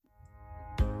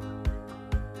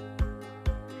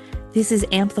This is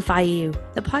Amplify You,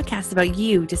 the podcast about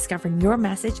you discovering your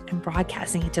message and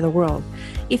broadcasting it to the world.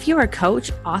 If you're a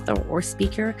coach, author, or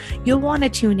speaker, you'll want to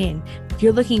tune in. If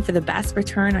you're looking for the best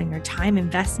return on your time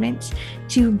investment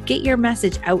to get your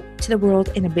message out to the world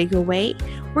in a bigger way,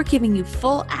 we're giving you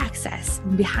full access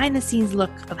and behind the scenes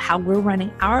look of how we're running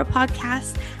our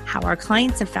podcast, how our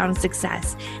clients have found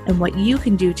success, and what you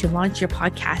can do to launch your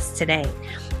podcast today.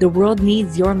 The world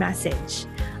needs your message.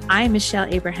 I'm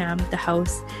Michelle Abraham, the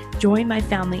host. Join my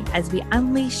family as we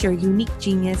unleash your unique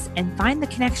genius and find the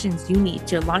connections you need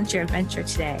to launch your adventure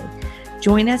today.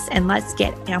 Join us and let's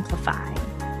get amplified.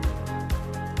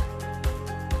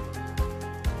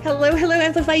 Hello,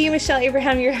 Amplify You, Michelle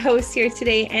Abraham, your host here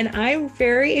today, and I'm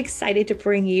very excited to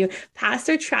bring you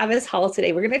Pastor Travis Hall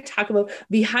today. We're going to talk about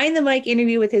behind the mic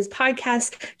interview with his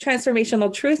podcast,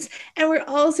 Transformational Truths, and we're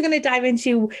also going to dive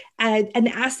into an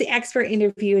Ask the Expert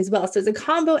interview as well. So it's a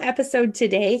combo episode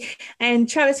today. And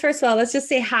Travis, first of all, let's just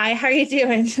say hi. How are you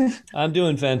doing? I'm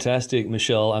doing fantastic,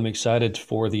 Michelle. I'm excited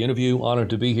for the interview, honored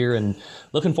to be here, and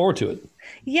looking forward to it.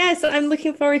 Yes, I'm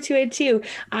looking forward to it too.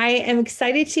 I am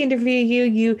excited to interview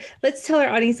you. Let's tell our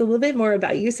audience a little bit more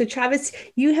about you. So Travis,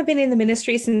 you have been in the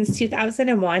ministry since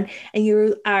 2001, and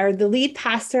you are the lead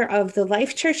pastor of the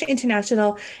Life Church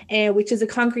International, which is a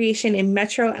congregation in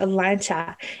Metro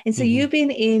Atlanta. And so you've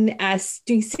been in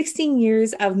doing 16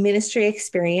 years of ministry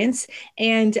experience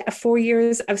and 4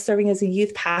 years of serving as a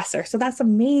youth pastor. So that's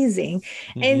amazing.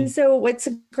 And so what's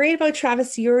great about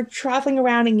Travis, you're traveling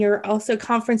around and you're also a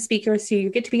conference speaker. So you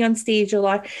get to be on stage a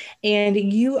lot, and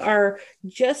you are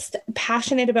just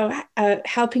passionate about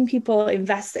helping people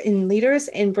invest in leaders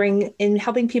and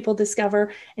helping people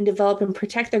discover and develop and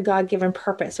protect their God-given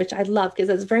purpose, which I love because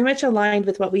it's very much aligned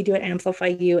with what we do at Amplify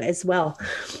You as well.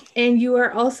 And you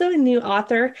are also a new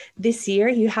author this year.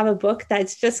 You have a book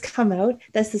that's just come out.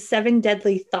 That's The 7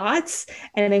 Deadly Thoughts.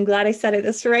 And I'm glad I said it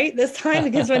this time,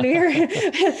 because when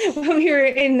we were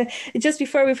in, just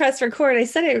before we pressed record, I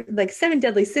said it like 7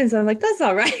 deadly sins. And I'm like, that's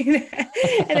all right.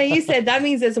 And then you said, that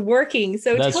means it's working.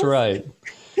 So that's right.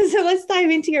 So let's dive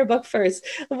into your book first.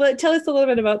 Well, tell us a little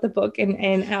bit about the book.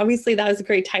 And obviously that was a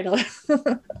great title.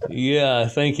 Yeah,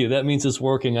 thank you. That means it's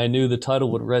working. I knew the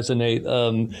title would resonate.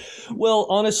 Well,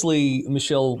 honestly,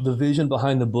 Michelle, the vision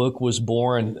behind the book was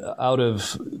born out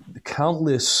of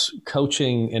countless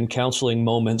coaching and counseling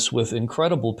moments with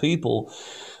incredible people.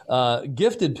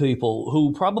 Gifted people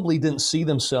who probably didn't see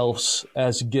themselves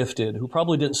as gifted, who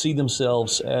probably didn't see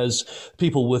themselves as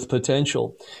people with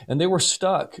potential. And they were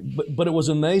stuck. But it was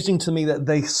amazing to me that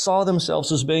they saw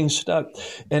themselves as being stuck.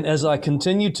 And as I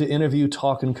continued to interview,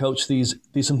 talk, and coach these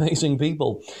amazing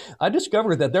people, I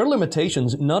discovered that their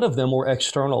limitations, none of them were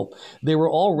external. They were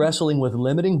all wrestling with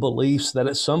limiting beliefs that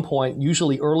at some point,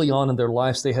 usually early on in their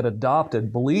lives, they had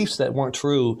adopted, beliefs that weren't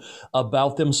true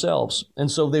about themselves. And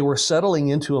so they were settling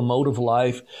into a mode of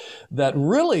life that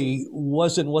really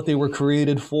wasn't what they were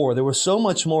created for. There was so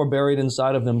much more buried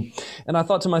inside of them. And I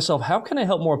thought to myself, how can I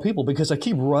help more people? Because I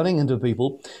keep running into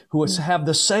people who have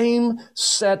the same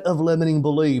set of limiting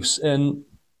beliefs. And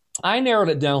I narrowed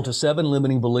it down to 7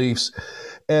 limiting beliefs.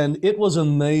 And it was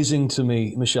amazing to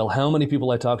me, Michelle, how many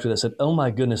people I talked to that said, oh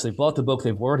my goodness, they bought the book,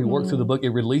 they've already worked through the book,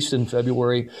 it released in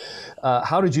February.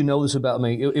 How did you know this about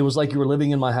me? It was like you were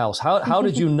living in my house. How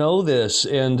did you know this?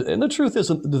 And the truth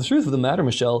of the matter,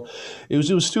 Michelle, it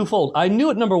was twofold. I knew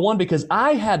it, number one, because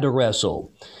I had to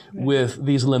wrestle with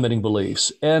these limiting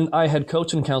beliefs. And I had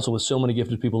coached and counseled with so many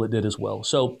gifted people that did as well.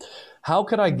 So how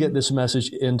could I get this message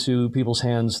into people's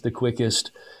hands the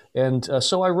quickest? And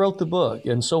so I wrote the book,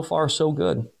 and so far, so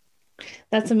good.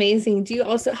 That's amazing. Do you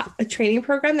also have a training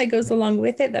program that goes along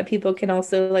with it that people can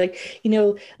also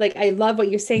I love what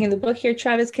you're saying in the book here,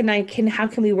 Travis. How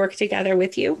can we work together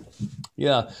with you?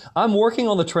 Yeah, I'm working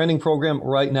on the training program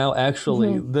right now.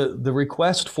 Actually, the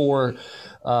request for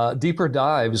deeper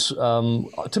dives,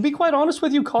 to be quite honest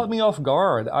with you, caught me off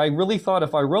guard. I really thought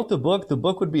if I wrote the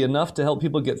book would be enough to help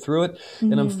people get through it.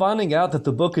 And I'm finding out that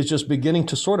the book is just beginning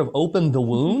to sort of open the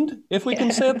wound, if we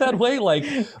can say it that way. Like,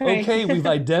 okay, we've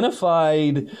identified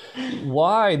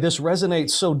why this resonates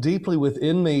so deeply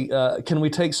within me. Can we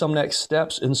take some next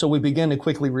steps? And so we began to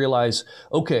quickly realize,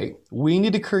 okay, we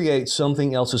need to create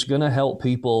something else that's going to help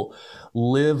people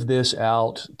live this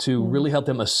out, to really help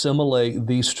them assimilate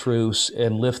these truths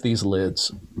and lift these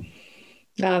lids.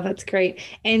 Oh, that's great.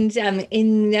 And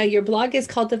your blog is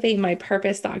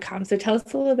cultivatemypurpose.com. So tell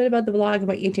us a little bit about the blog and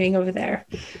what you're doing over there.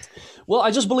 Well,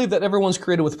 I just believe that everyone's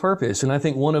created with purpose. And I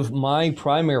think one of my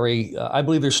primary, I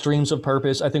believe there's streams of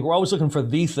purpose. I think we're always looking for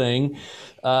the thing.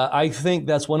 I think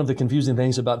that's one of the confusing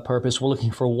things about purpose. We're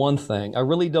looking for one thing. I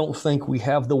really don't think we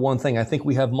have the one thing. I think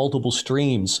we have multiple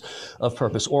streams of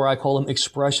purpose, or I call them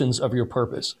expressions of your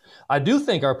purpose. I do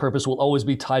think our purpose will always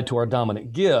be tied to our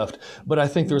dominant gift, but I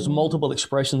think there's multiple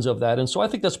expressions of that. And so I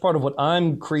think that's part of what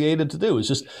I'm created to do, is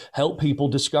just help people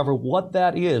discover what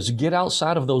that is. Get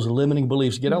outside of those limiting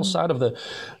beliefs. Get outside of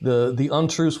the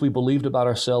untruths we believed about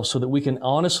ourselves, so that we can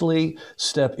honestly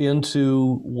step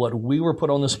into what we were put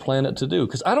on this planet to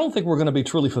do. Because I don't think we're going to be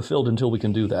truly fulfilled until we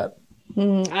can do that.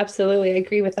 Absolutely. I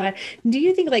agree with that. Do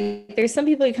you think like there's some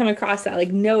people you come across that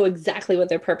like know exactly what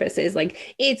their purpose is?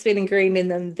 Like it's been ingrained in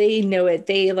them. They know it.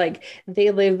 They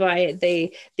live by it.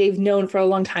 They've known for a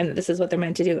long time that this is what they're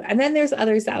meant to do. And then there's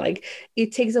others that like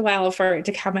it takes a while for it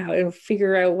to come out and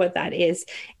figure out what that is.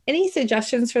 Any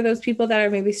suggestions for those people that are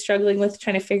maybe struggling with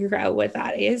trying to figure out what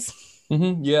that is?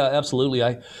 Yeah, absolutely.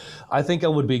 I think I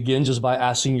would begin just by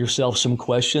asking yourself some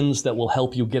questions that will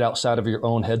help you get outside of your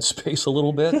own headspace a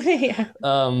little bit. Yeah.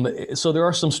 So there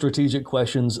are some strategic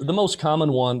questions. The most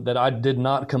common one that I did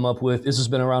not come up with, this has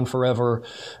been around forever.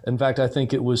 In fact, I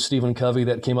think it was Stephen Covey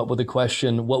that came up with the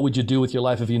question, what would you do with your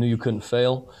life if you knew you couldn't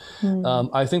fail?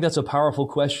 I think that's a powerful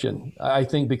question. I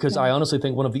think because I honestly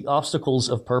think one of the obstacles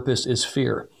of purpose is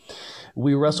fear.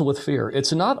 We wrestle with fear.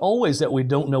 It's not always that we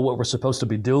don't know what we're supposed to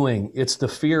be doing. It's the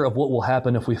fear of what will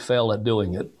happen if we fail at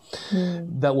doing it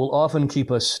that will often keep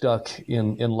us stuck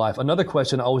in life. Another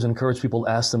question I always encourage people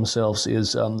to ask themselves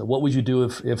is, what would you do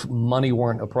if money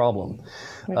weren't a problem?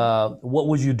 What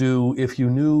would you do if you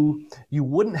knew you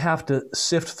wouldn't have to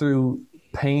sift through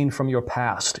pain from your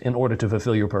past in order to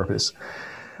fulfill your purpose?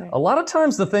 A lot of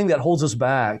times the thing that holds us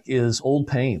back is old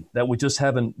pain that we just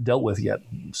haven't dealt with yet.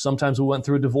 Sometimes we went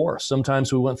through a divorce.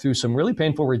 Sometimes we went through some really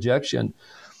painful rejection.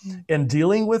 And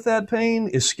dealing with that pain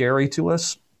is scary to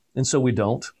us, and so we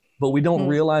don't. But we don't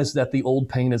realize that the old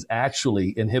pain is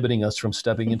actually inhibiting us from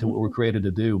stepping into what we're created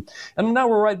to do. And now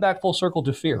we're right back full circle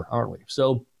to fear, aren't we?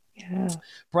 So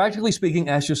practically speaking,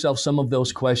 ask yourself some of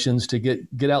those questions to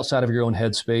get outside of your own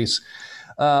headspace.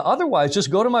 Otherwise, just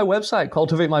go to my website,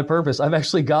 Cultivate My Purpose. I've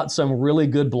actually got some really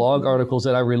good blog articles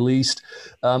that I released.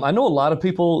 I know a lot of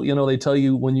people, they tell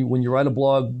you when you write a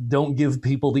blog, don't give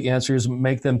people the answers,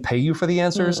 make them pay you for the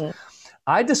answers.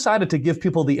 I decided to give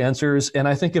people the answers, and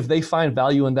I think if they find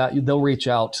value in that, they'll reach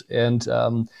out. And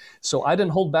so I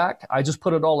didn't hold back. I just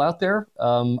put it all out there.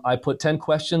 I put 10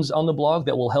 questions on the blog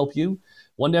that will help you.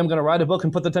 One day I'm going to write a book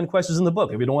and put the 10 questions in the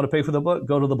book. If you don't want to pay for the book,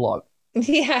 go to the blog.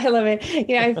 Yeah, I love it.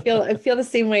 I feel the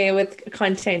same way with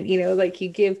content, like you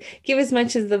give as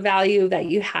much as the value that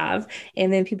you have,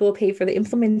 and then people pay for the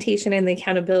implementation and the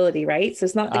accountability, right? So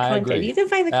it's not the content. Agree. You can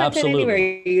find the content anywhere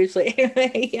usually.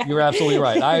 Yeah. You're absolutely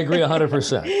right. I agree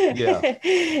 100%. Yeah.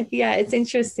 Yeah, it's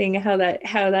interesting how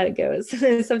that goes.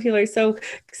 Some people are so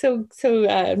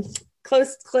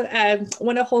close,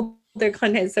 want to hold their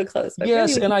content so close. But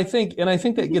yes, really, and I think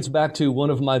that gets back to one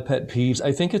of my pet peeves.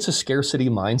 I think it's a scarcity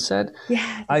mindset.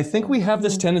 Yeah, I think we have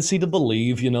this tendency to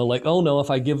believe, like, oh no, if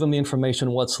I give them the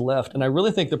information, what's left? And I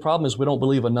really think the problem is we don't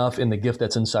believe enough in the gift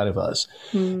that's inside of us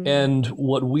and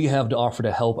what we have to offer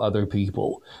to help other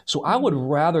people. So I would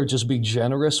rather just be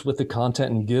generous with the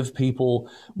content and give people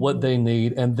what they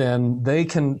need, and then they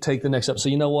can take the next step. So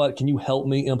you know what? Can you help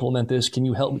me implement this? Can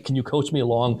you coach me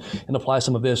along and apply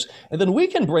some of this? And then we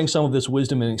can bring some of this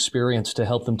wisdom and experience to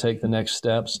help them take the next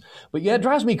steps. But yeah, it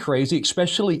drives me crazy,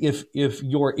 especially if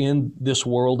you're in this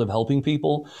world of helping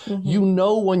people.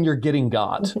 When you're getting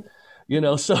got.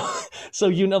 So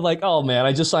like, oh man,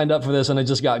 I just signed up for this and I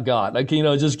just got got. Like,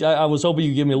 I was hoping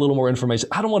you give me a little more information.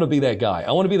 I don't want to be that guy.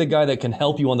 I want to be the guy that can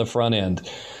help you on the front end.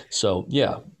 So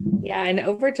yeah. Yeah, and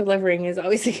over delivering is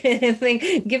always a good thing.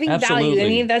 Giving Absolutely. value. I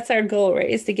mean, that's our goal, right?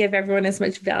 Is to give everyone as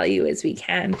much value as we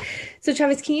can. So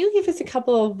Travis, can you give us a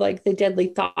couple of like the deadly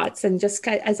thoughts and just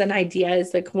as an idea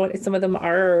as like what some of them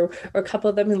are, or a couple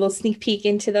of them, a little sneak peek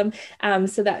into them,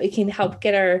 so that we can help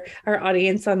get our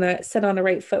audience set on the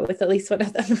right foot with at least one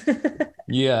of them.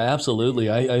 Yeah, absolutely.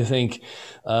 I think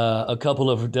a couple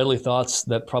of deadly thoughts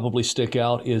that probably stick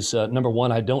out is number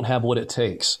one, I don't have what it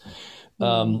takes.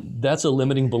 That's a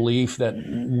limiting belief that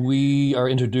we are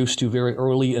introduced to very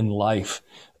early in life.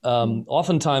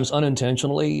 Oftentimes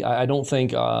unintentionally. I don't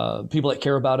think people that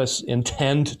care about us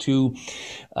intend to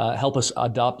help us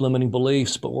adopt limiting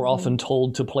beliefs, but we're often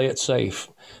told to play it safe.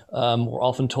 We're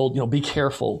often told, be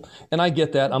careful. And I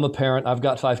get that. I'm a parent. I've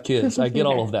got 5 kids. I get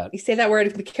all of that. You say that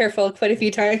word, be careful, quite a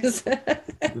few times.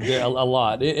 A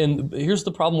lot. And here's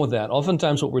the problem with that.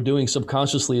 Oftentimes what we're doing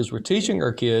subconsciously is we're teaching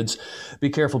our kids, be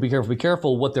careful, be careful, be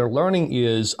careful. What they're learning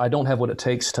is, I don't have what it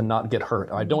takes to not get hurt.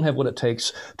 I don't have what it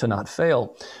takes to not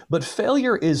fail. But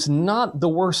failure is not the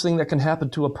worst thing that can happen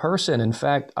to a person. In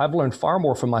fact, I've learned far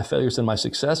more from my failures than my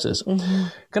successes. Mm-hmm.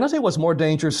 Can I tell you what's more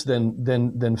dangerous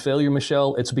than failure,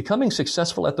 Michelle? It's becoming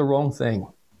successful at the wrong thing.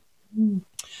 Mm.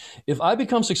 If I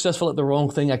become successful at the wrong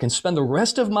thing, I can spend the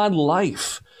rest of my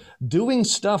life doing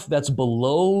stuff that's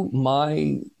below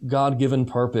my God-given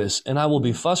purpose, and I will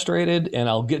be frustrated, and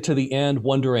I'll get to the end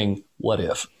wondering, what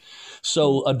if?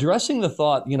 So addressing the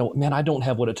thought, man, I don't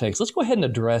have what it takes. Let's go ahead and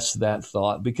address that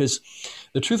thought, because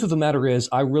the truth of the matter is,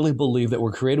 I really believe that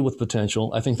we're created with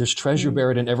potential. I think there's treasure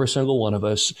buried in every single one of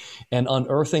us, and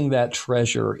unearthing that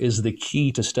treasure is the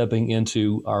key to stepping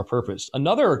into our purpose.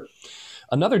 Another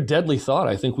deadly thought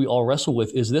I think we all wrestle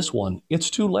with is this one: it's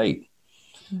too late.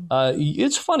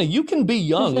 It's funny. You can be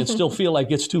young and still feel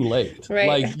like it's too late. Right.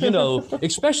 Like,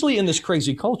 especially in this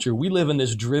crazy culture. We live in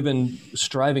this driven,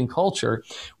 striving culture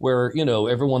where,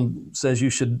 everyone says you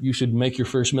should make your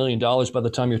first $1 million by the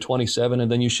time you're 27, and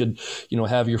then you should,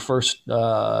 have your first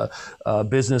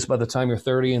business by the time you're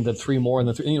 30, and then 3 more, and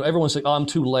then everyone's like, oh, I'm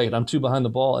too late. I'm too behind the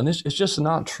ball. And it's just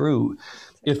not true.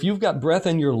 If you've got breath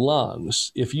in your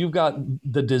lungs, if you've got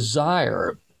the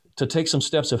desire to take some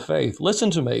steps of faith,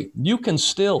 listen to me, you can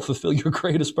still fulfill your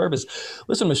greatest purpose.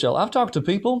 Listen, Michelle, I've talked to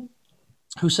people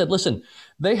who said, listen,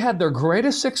 they had their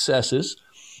greatest successes.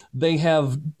 They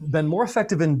have been more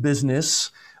effective in business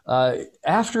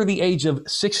after the age of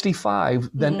 65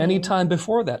 than any time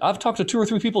before that. I've talked to 2 or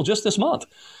 3 people just this month.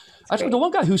 I talked to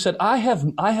one guy who said, I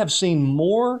have seen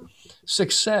more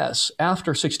success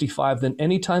after 65 than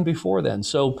any time before then.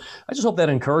 So I just hope that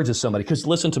encourages somebody, because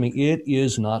listen to me, it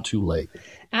is not too late.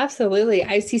 Absolutely.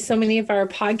 I see so many of our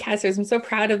podcasters. I'm so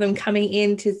proud of them coming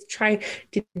in to try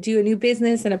to do a new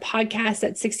business and a podcast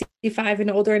at 65 and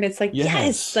older. And it's like,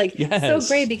 yes. So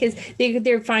great, because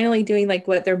they're finally doing like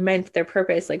what they're meant, their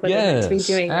purpose, like what they're meant to be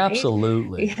doing. Right?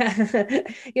 Absolutely.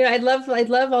 Yeah. I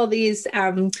love all these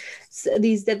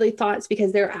deadly thoughts,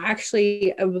 because they're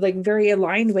actually like very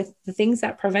aligned with the things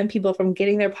that prevent people from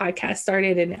getting their podcast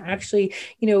started, and actually,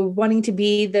 wanting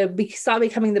to stop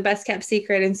becoming the best kept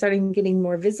secret and starting getting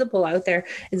more visible out there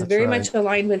is That's very much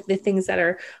aligned with the things that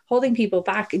are holding people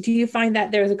back. Do you find that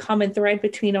there's a common thread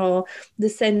between all the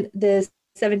 7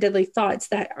 deadly thoughts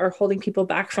that are holding people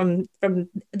back from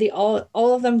all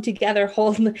of them together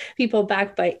hold people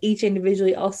back, but each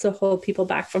individually also hold people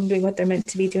back from doing what they're meant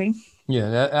to be doing?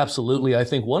 Yeah, absolutely. I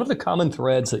think one of the common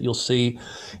threads that you'll see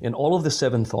in all of the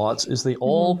 7 thoughts is they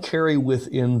all carry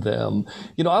within them.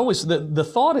 The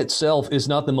thought itself is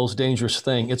not the most dangerous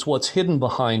thing. It's what's hidden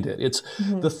behind it. It's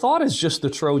the thought is just the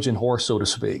Trojan horse, so to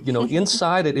speak.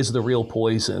 Inside it is the real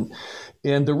poison.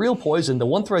 And the real poison, the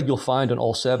one thread you'll find in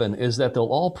all 7 is that they'll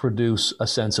all produce a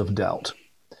sense of doubt.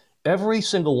 Every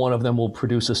single one of them will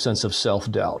produce a sense of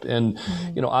self-doubt. And,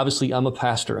 obviously I'm a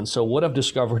pastor. And so what I've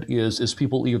discovered is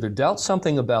people either doubt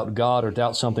something about God or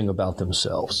doubt something about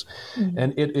themselves.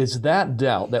 And it is that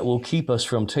doubt that will keep us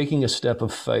from taking a step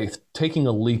of faith, taking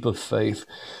a leap of faith,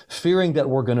 fearing that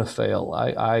we're going to fail.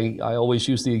 I always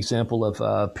use the example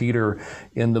of Peter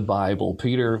in the Bible.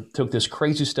 Peter took this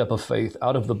crazy step of faith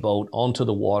out of the boat onto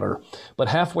the water. But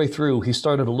halfway through, he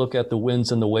started to look at the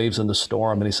winds and the waves and the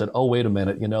storm. And he said, oh, wait a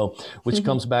minute, which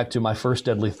comes back to my first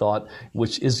deadly thought,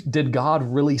 which is, did God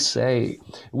really say?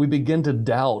 We begin to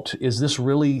doubt, is this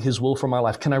really his will for my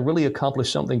life? Can I really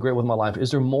accomplish something great with my life?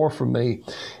 Is there more for me?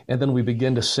 And then we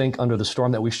begin to sink under the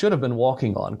storm that we should have been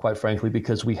walking on, quite frankly,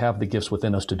 because we have the gifts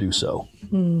within us to do so.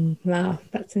 Wow,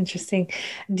 that's interesting.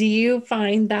 Do you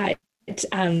find that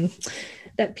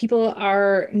that people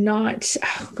are not,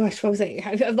 what was I?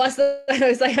 I've lost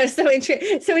I was so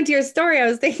into your story. I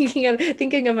was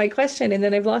thinking of my question, and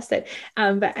then I've lost it.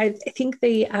 But I think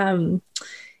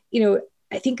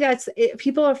I think that's it.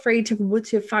 People are afraid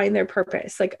to find their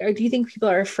purpose. Like, or do you think people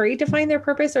are afraid to find their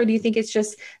purpose, or do you think it's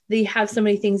just they have so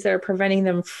many things that are preventing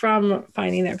them from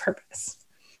finding their purpose?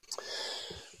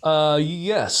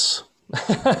 Yes.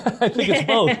 I think it's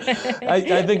both.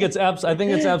 I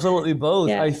think it's absolutely both.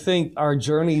 Yeah. I think our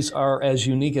journeys are as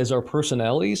unique as our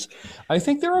personalities. I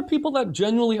think there are people that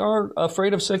genuinely are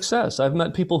afraid of success. I've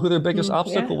met people who their biggest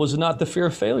obstacle Yeah. was not the fear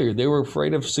of failure. They were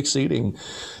afraid of succeeding.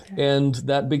 And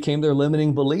that became their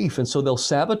limiting belief. And so they'll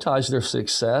sabotage their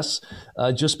success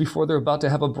just before they're about to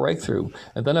have a breakthrough.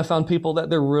 And then I found people that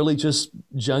they're really just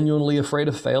genuinely afraid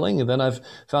of failing. And then I've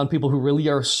found people who really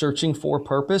are searching for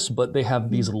purpose, but they have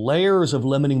these layers of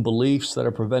limiting beliefs that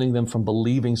are preventing them from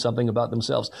believing something about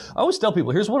themselves. I always tell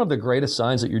people, here's one of the greatest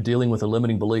signs that you're dealing with a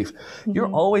limiting belief.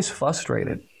 You're always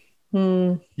frustrated.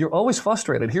 You're always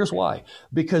frustrated. Here's why.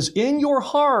 Because in your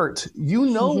heart, you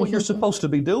know what you're supposed to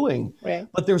be doing, Right.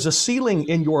 but there's a ceiling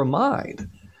in your mind.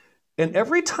 And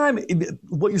every time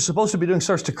what you're supposed to be doing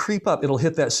starts to creep up, it'll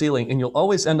hit that ceiling and you'll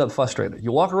always end up frustrated.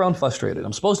 You walk around frustrated.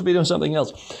 I'm supposed to be doing something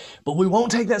else. But we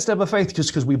won't take that step of faith just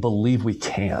because we believe we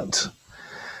can't.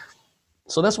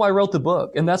 So that's why I wrote the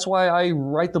book, and that's why I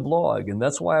write the blog, and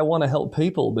that's why I want to help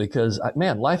people because,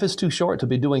 man, life is too short to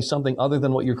be doing something other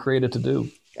than what you're created to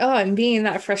do. Oh, and being in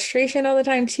that frustration all the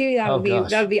time too, Oh,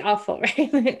 gosh. that would be awful,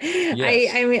 right?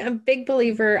 Yes. I'm a big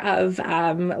believer of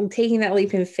taking that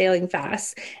leap and failing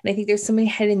fast. And I think there's so many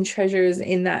hidden treasures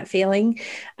in that failing.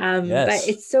 But Yes.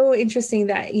 it's so interesting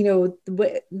that,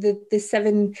 the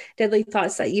seven deadly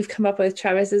thoughts that you've come up with,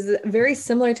 Travis, is very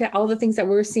similar to all the things that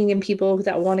we're seeing in people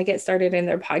that want to get started in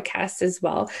their podcasts as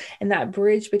well. And that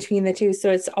bridge between the two.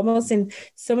 So it's almost in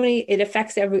so many, it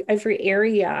affects every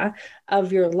area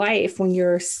of your life when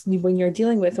you're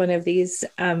dealing with one of these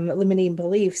limiting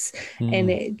beliefs. And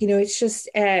it's just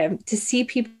to see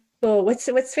people.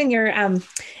 What's been your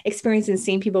experience in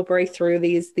seeing people break through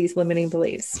these limiting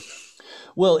beliefs?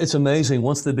 Well, it's amazing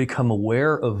once they become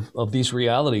aware of these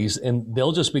realities and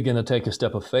they'll just begin to take a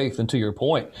step of faith. And to your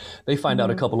point, they find out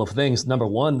a couple of things. Number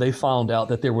one, they found out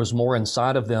that there was more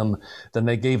inside of them than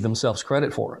they gave themselves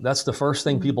credit for. That's the first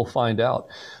thing people find out.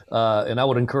 And I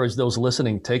would encourage those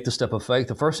listening, take the step of faith.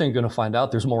 The first thing you're going to find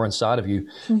out, there's more inside of you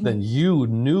than you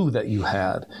knew that you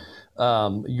had.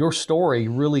 Your story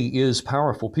really is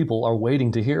powerful. People are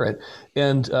waiting to hear it.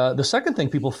 And the second thing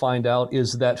people find out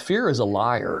is that fear is a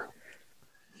liar.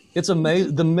 It's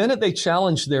amazing. The minute they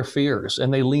challenge their fears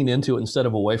and they lean into it instead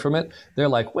of away from it, they're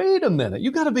like, wait a minute,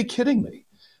 you got to be kidding me.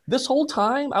 This whole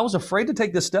time I was afraid to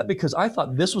take this step because I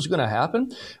thought this was going to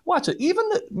happen. Watch it.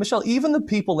 Michelle, even the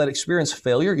people that experience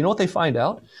failure, you know what they find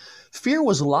out? Fear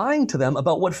was lying to them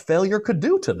about what failure could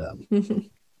do to them.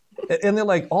 And they're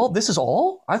like, this is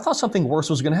all? I thought something worse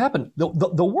was going to happen.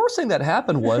 The worst thing that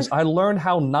happened was I learned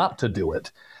how not to do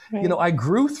it. Right. I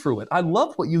grew through it. I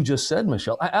love what you just said,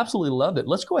 Michelle. I absolutely loved it.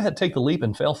 Let's go ahead, take the leap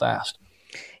and fail fast.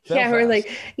 Or like,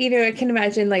 I can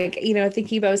imagine like,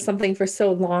 thinking about something for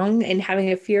so long and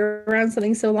having a fear around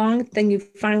something so long, then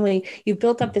you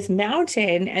built up this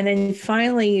mountain and then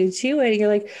finally you do it and you're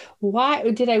like, why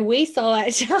did I waste all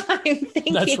that time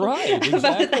thinking That's right. Exactly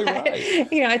about that?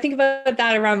 Right. I think about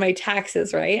that around my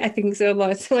taxes, right? I think so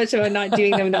much about not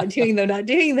doing them, not doing them, not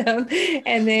doing them.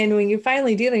 And then when you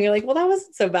finally do them, you're like, well, that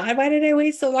wasn't so bad. Why did I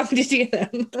wait so long to do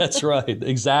them? That's right.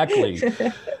 Exactly.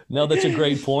 No, that's a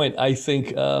great point. I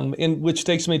think, which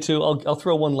takes me to, I'll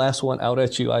throw one last one out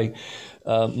at you.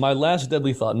 My last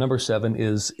deadly thought, number 7,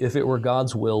 is if it were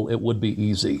God's will, it would be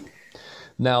easy.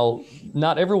 Now,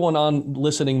 not everyone on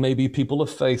listening may be people of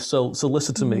faith, so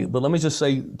listen to me. But let me just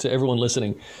say to everyone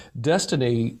listening,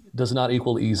 destiny does not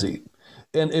equal easy.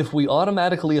 And if we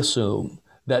automatically assume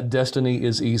that destiny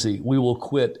is easy, we will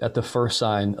quit at the first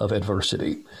sign of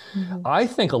adversity. I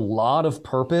think a lot of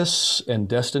purpose and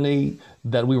destiny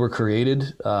that we were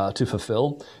created to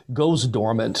fulfill goes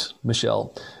dormant,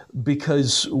 Michelle,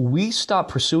 because we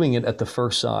stopped pursuing it at the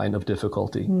first sign of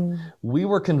difficulty. We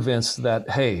were convinced that,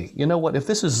 hey, you know what, if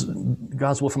this is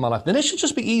God's will for my life, then it should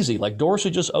just be easy, like doors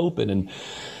should just open. And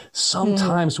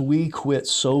sometimes we quit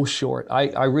so short.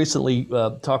 I recently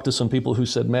talked to some people who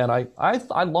said, man,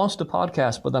 I launched a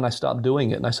podcast, but then I stopped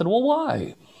doing it. And I said, well,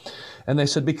 why? And they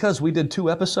said, because we did 2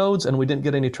 episodes and we didn't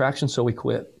get any traction, so we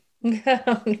quit.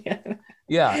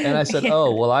 Yeah. And I said,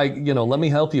 oh, well, let me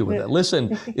help you with that.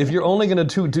 Listen, if you're only going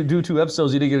to do 2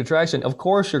 episodes, you didn't get a traction. Of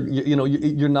course,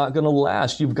 you're not going to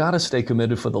last. You've got to stay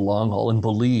committed for the long haul and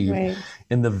believe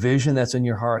in the vision that's in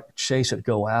your heart. Chase it,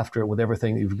 go after it with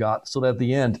everything that you've got. So that at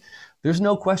the end, there's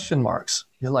no question marks.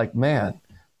 You're like, man,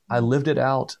 I lived it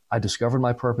out. I discovered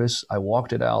my purpose. I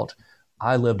walked it out.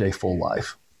 I lived a full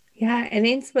life. Yeah, and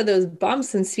in some of those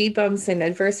bumps and speed bumps and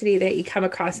adversity that you come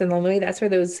across along the way, that's where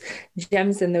those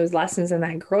gems and those lessons and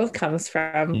that growth comes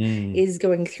from, Mm. is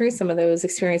going through some of those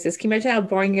experiences. Can you imagine how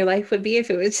boring your life would be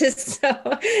if it was just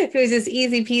if it was just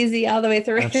easy peasy all the way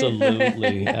through?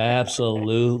 Absolutely.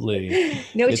 Absolutely.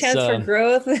 No It's chance for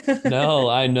growth. no,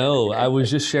 I know. I was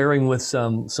just sharing with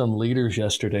some leaders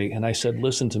yesterday, and I said,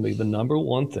 listen to me, the number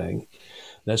one thing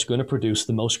that's going to produce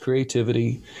the most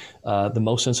creativity, the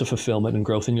most sense of fulfillment and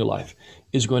growth in your life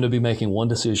is going to be making one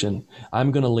decision.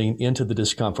 I'm going to lean into the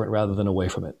discomfort rather than away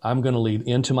from it. I'm going to lean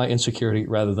into my insecurity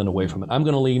rather than away from it. I'm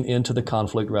going to lean into the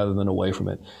conflict rather than away from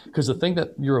it. Because the thing that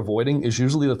you're avoiding is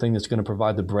usually the thing that's going to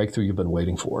provide the breakthrough you've been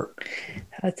waiting for.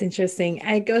 That's interesting.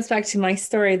 And it goes back to my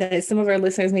story that some of our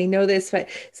listeners may know this, but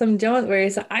some don't.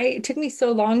 Whereas it took me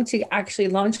so long to actually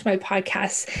launch my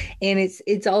podcast, and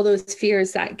it's all those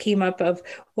fears that came up of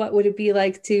what would it be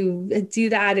like to do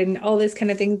that and all this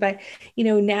kind of thing. But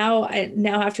now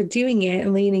after doing it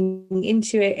and leaning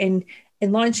into it and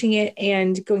launching it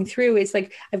and going through, it's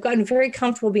like I've gotten very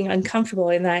comfortable being uncomfortable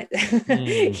in that,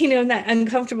 in that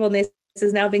uncomfortableness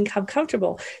has now become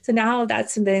comfortable. So now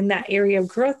that's been that area of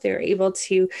growth. They're able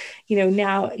to,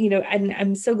 and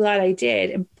I'm so glad I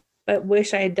did, but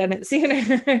wish I had done it sooner.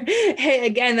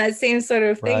 Again, that same sort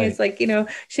of thing. Right. It's like,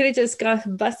 should have just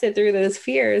busted through those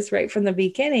fears right from the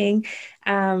beginning.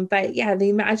 But yeah,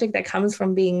 the magic that comes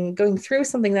from going through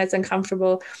something that's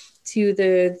uncomfortable to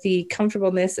the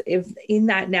comfortableness in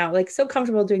that now, like so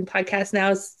comfortable doing podcasts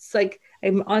now. It's like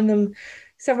I'm on them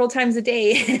several times a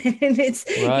day and it's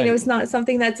Right. it's not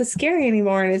something that's a scary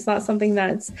anymore, and it's not something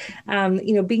that's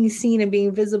being seen and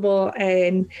being visible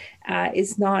and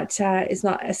is not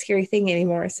a scary thing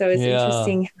anymore. So it's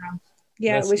interesting how,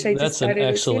 I wish I just started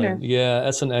it sooner.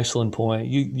 That's an excellent point.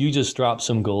 You just dropped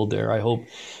some gold there. I hope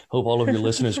all of your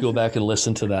listeners go back and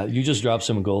listen to that. You just dropped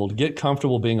some gold. Get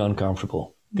comfortable being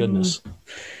uncomfortable. Goodness.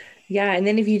 Yeah. And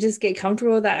then if you just get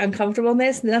comfortable with that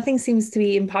uncomfortableness, nothing seems to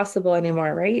be impossible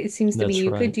anymore, right? It seems to be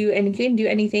you can do anything.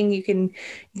 You can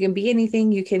be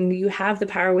anything. You have the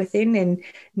power within, and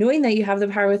knowing that you have the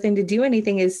power within to do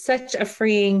anything is such a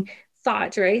freeing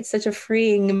thought, right? Such a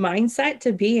freeing mindset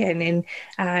to be in. And,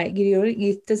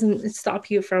 it doesn't stop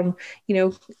you from,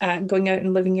 going out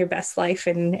and living your best life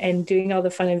and doing all the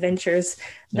fun adventures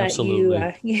that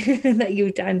that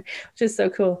you've done, which is so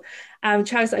cool.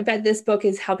 Travis, I bet this book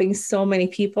is helping so many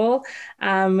people.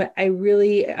 I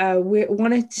really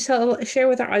want to share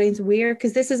with our audience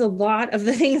because this is a lot of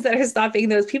the things that are stopping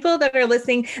those people that are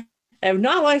listening have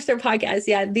not launched their podcast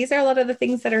yet. These are a lot of the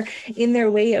things that are in their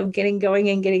way of getting going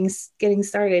and getting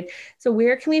started. So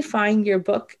where can we find your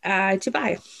book to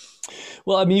buy?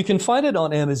 Well, I mean, you can find it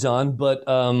on Amazon, but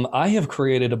I have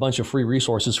created a bunch of free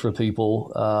resources for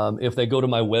people. If they go to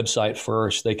my website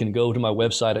first, they can go to my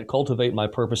website at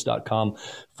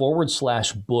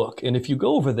cultivatemypurpose.com/book. And if you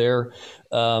go over there,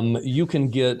 you can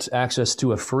get access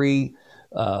to a free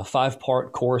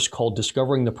 5-part course called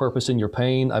Discovering the Purpose in Your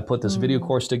Pain. I put this video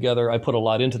course together. I put a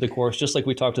lot into the course, just like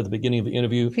we talked at the beginning of the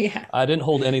interview. Yeah. I didn't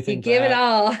hold anything back. You gave it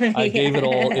all. I gave it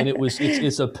all, and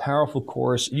it's a powerful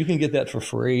course. You can get that for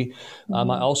free. I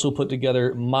also put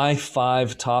together my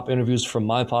 5 top interviews from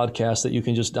my podcast that you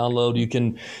can just download. You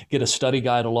can get a study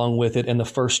guide along with it and the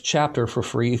first chapter for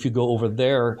free if you go over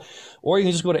there. Or you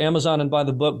can just go to Amazon and buy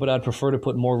the book, but I'd prefer to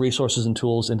put more resources and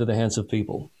tools into the hands of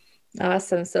people.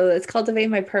 Awesome. So it's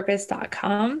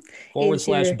cultivatemypurpose.com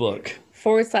 /book.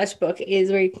 /book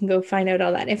is where you can go find out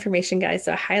all that information, guys.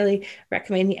 So I highly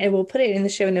recommend, and we'll put it in the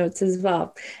show notes as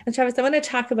well. And Travis, I want to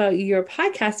talk about your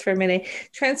podcast for a minute,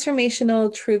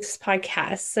 Transformational Truths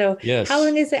Podcast. So yes. How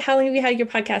long is it? How long have you had your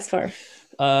podcast for?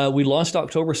 We launched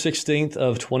October 16th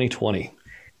of 2020.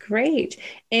 Great.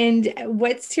 And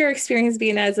what's your experience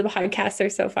being as a podcaster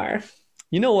so far?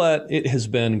 You know what? It has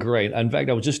been great. In fact,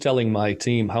 I was just telling my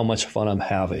team how much fun I'm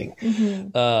having.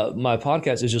 My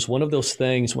podcast is just one of those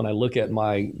things when I look at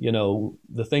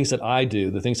the things that I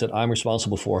do, the things that I'm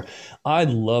responsible for. I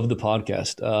love the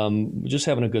podcast. Just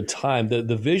having a good time.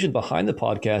 The vision behind the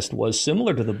podcast was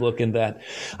similar to the book in that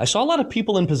I saw a lot of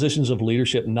people in positions of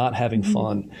leadership not having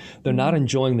fun. They're not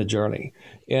enjoying the journey.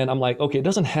 And I'm like, okay, it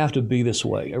doesn't have to be this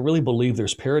way. I really believe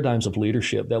there's paradigms of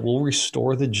leadership that will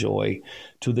restore the joy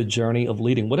to the journey of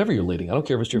leading, whatever you're leading. I don't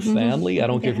care if it's your family. I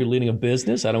don't care if you're leading a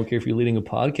business. I don't care if you're leading a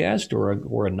podcast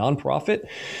or a nonprofit.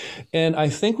 And I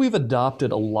think we've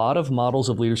adopted a lot of models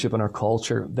of leadership in our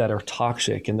culture that are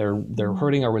toxic, and they're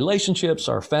hurting our relationships,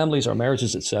 our families, our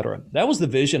marriages, et cetera. That was the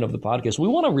vision of the podcast. We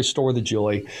want to restore the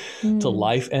joy to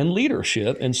life and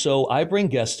leadership. And so I bring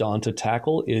guests on to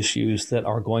tackle issues that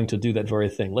are going to do that very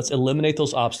thing. Let's eliminate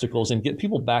those obstacles and get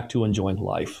people back to enjoying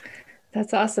life.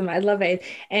 That's awesome. I love it.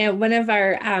 And one of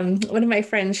my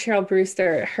friends, Cheryl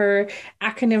Brewster, her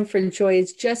acronym for joy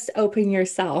is just open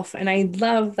yourself. And I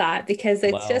love that because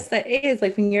it's just Wow. that it is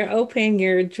like when you're open,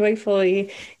 you're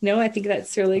joyfully, I think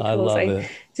that's really I cool. So love I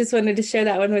it. just wanted to share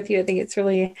that one with you. I think it's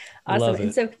really awesome. Love And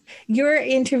it. so you're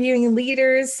interviewing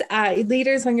leaders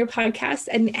on your podcast,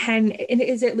 and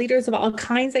is it leaders of all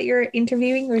kinds that you're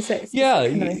interviewing, or is it Yeah,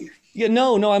 specific kind of? yeah,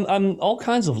 no, I'm all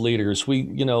kinds of leaders.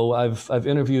 I've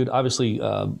interviewed obviously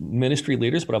ministry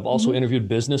leaders, but I've also Mhm. interviewed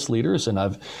business leaders, and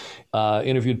I've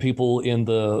interviewed people in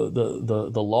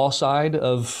the law side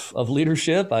of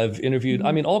leadership. I've interviewed,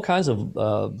 I Mhm. mean, all kinds of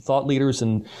thought leaders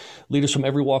and leaders from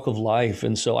every walk of life.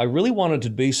 And so I really wanted to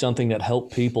be something that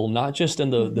helped people, not just in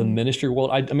the Mhm. ministry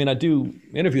world. I mean, I do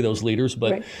interview those leaders,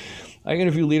 but Right. I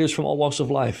interview leaders from all walks of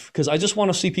life because I just want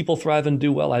to see people thrive and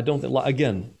do well. I don't think,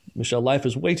 again, Michelle, life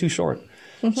is way too short.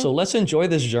 So let's enjoy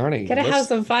this journey. Gotta have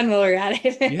some fun while we're at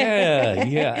Yeah,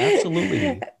 yeah, it.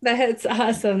 absolutely. That's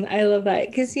awesome. I love that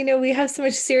because we have so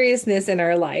much seriousness in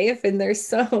our life, and there's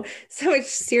so much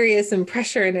serious and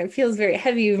pressure, and it feels very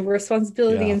heavy and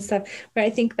responsibility Yeah, and stuff. But I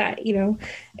think that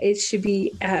it should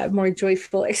be a more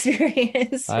joyful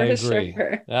experience I for agree.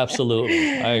 sure. Absolutely.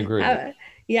 I agree. Uh,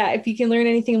 yeah, if you can learn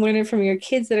anything, learn it from your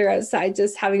kids that are outside,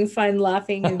 just having fun,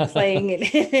 laughing and playing. And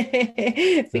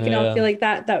if we can all feel Yeah, like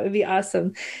that, that would be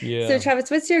awesome. So, yeah.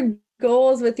 Travis, what's your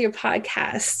goals with your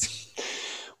podcast?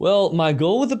 Well, my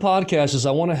goal with the podcast is I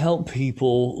want to help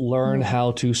people learn Mm,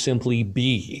 how to simply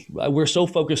be. We're so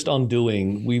focused on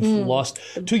doing, we've mm, lost,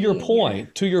 the being, yeah.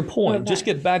 to your Love point, just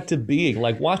that. get back to being.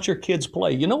 Like, watch your kids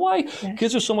play. You know why Yeah.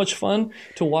 kids are so much fun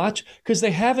to watch? Because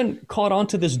they haven't caught on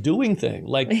to this doing thing.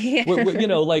 Like, Yeah.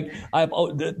 like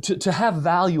to have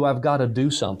value, I've got to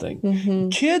do something. Hmm.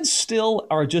 Kids still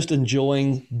are just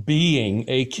enjoying being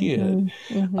a kid.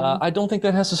 Hmm. Hmm. I don't think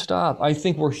that has to stop. I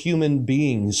think we're human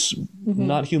beings, Hmm.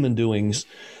 not human doings.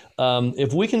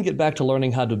 If we can get back to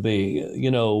learning how to be,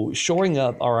 shoring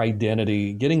up our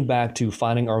identity, getting back to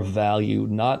finding our value,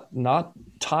 not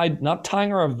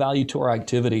tying our value to our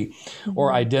activity or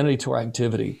Hmm. identity to our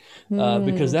activity,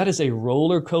 because Hmm. that is a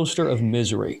roller coaster of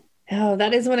misery. Oh,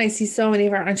 that is what I see so many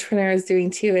of our entrepreneurs doing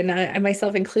too. And I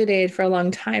myself included for a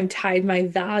long time tied my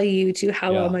value to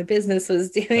how well Yeah, my business was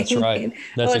that's doing. right. And,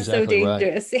 That's oh, it's so exactly right.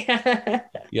 dangerous. Yeah.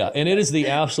 Yeah, and it is the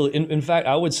absolute. In fact,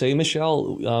 I would say,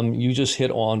 Michelle, you just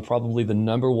hit on probably the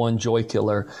number one joy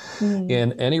killer Mm,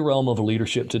 in any realm of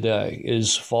leadership today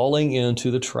is falling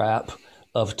into the trap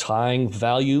of tying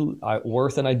value,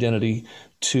 worth, and identity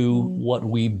to mm, what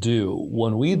we do.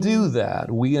 When we do mm. that,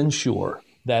 we ensure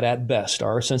that at best,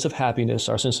 our sense of happiness,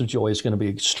 our sense of joy is going to be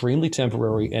extremely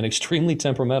temporary and extremely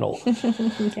temperamental,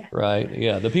 Yeah. right?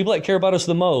 Yeah. The people that care about us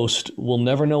the most will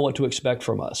never know what to expect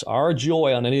from us. Our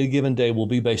joy on any given day will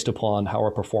be based upon how our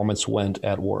performance went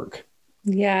at work.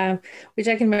 Yeah, which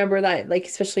I can remember that, like,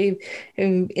 especially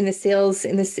in the sales,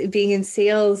 being in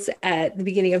sales at the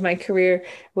beginning of my career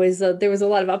was there was a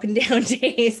lot of up and down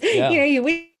days. Yeah. You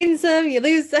win some, you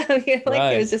lose some. Like it was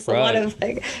Right. just a lot Right. of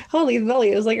like, holy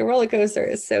moly, it was like a roller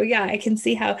coaster. So yeah, I can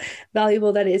see how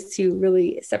valuable that is to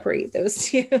really separate those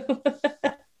two.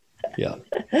 Yeah.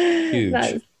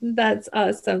 Huge. That's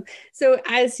awesome. So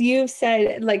as you've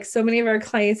said, like so many of our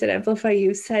clients at Amplify,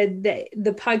 you've said that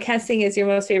the podcasting is your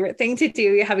most favorite thing to do.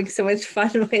 You're having so much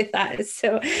fun with that.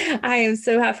 So I am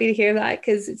so happy to hear that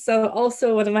because it's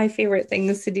also one of my favorite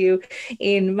things to do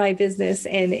in my business.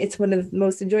 And it's one of the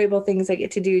most enjoyable things I get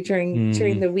to do during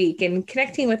Mm, the week. And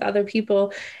connecting with other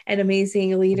people and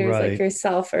amazing leaders like right.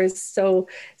 yourself are so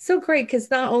great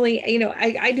because not only,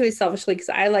 I do it selfishly because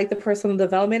I like the personal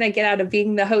development I get out of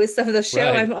being the host of the show.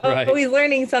 Right. I'm Right. always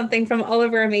learning something from all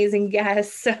of our amazing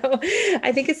guests. So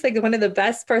I think it's like one of the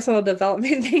best personal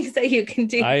development things that you can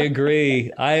do. I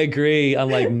agree. I agree. I'm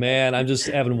like, man, I'm just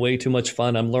having way too much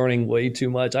fun. I'm learning way too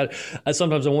much. I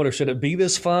sometimes I wonder, should it be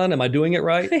this fun? Am I doing it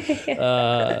right? But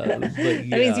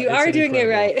That means yeah, you it's are an doing it incredible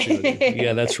right. opportunity.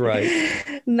 Yeah, that's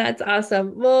right. That's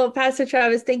awesome. Well, Pastor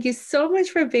Travis, thank you so much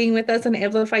for being with us on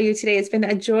Amplify You today. It's been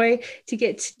a joy to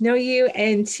get to know you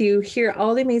and to hear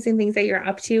all the amazing things that you're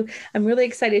up to. I'm really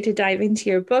excited to dive into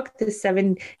your book, The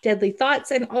Seven Deadly Thoughts,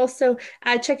 and also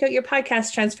check out your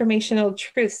podcast, Transformational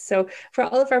Truths. So, for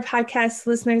all of our podcast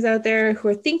listeners out there who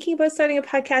are thinking about starting a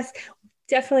podcast,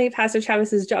 definitely Pastor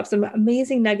Travis has dropped some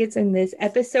amazing nuggets in this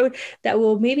episode that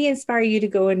will maybe inspire you to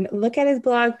go and look at his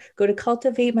blog, go to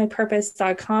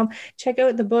cultivatemypurpose.com, check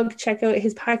out the book, check out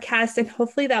his podcast, and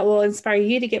hopefully that will inspire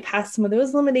you to get past some of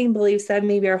those limiting beliefs that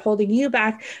maybe are holding you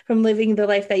back from living the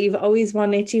life that you've always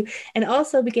wanted to, and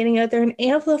also be getting out there and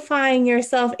amplifying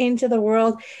yourself into the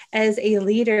world as a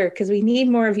leader because we need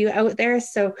more of you out there.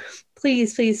 So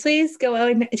please, please, please go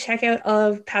out and check out all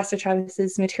of Pastor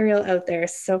Travis's material out there.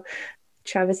 So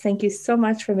Travis, thank you so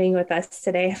much for being with us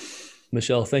today.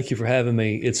 Michelle, thank you for having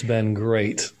me. It's been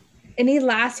great. Any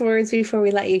last words before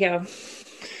we let you go?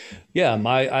 Yeah,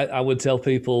 I would tell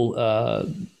people,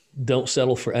 don't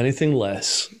settle for anything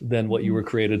less than what you were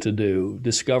created to do.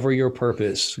 Discover your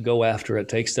purpose. Go after it.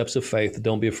 Take steps of faith.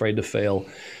 Don't be afraid to fail.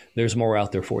 There's more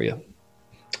out there for you.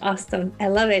 Awesome. I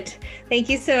love it. Thank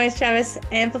you so much, Travis.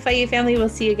 Amplify You family. We'll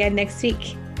see you again next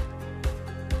week.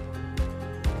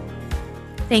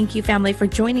 Thank you, family, for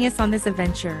joining us on this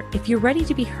adventure. If you're ready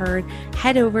to be heard,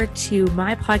 head over to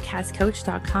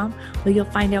mypodcastcoach.com, where you'll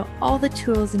find out all the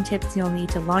tools and tips you'll need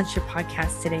to launch your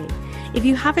podcast today. If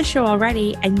you have a show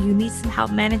already and you need some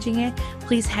help managing it,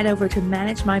 please head over to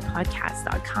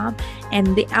managemypodcast.com, and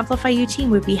the Amplify You team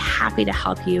would be happy to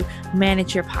help you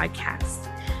manage your podcast.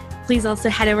 Please also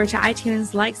head over to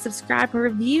iTunes, like, subscribe, and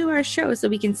review our show so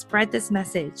we can spread this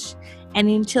message. And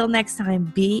until next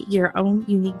time, be your own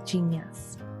unique genius.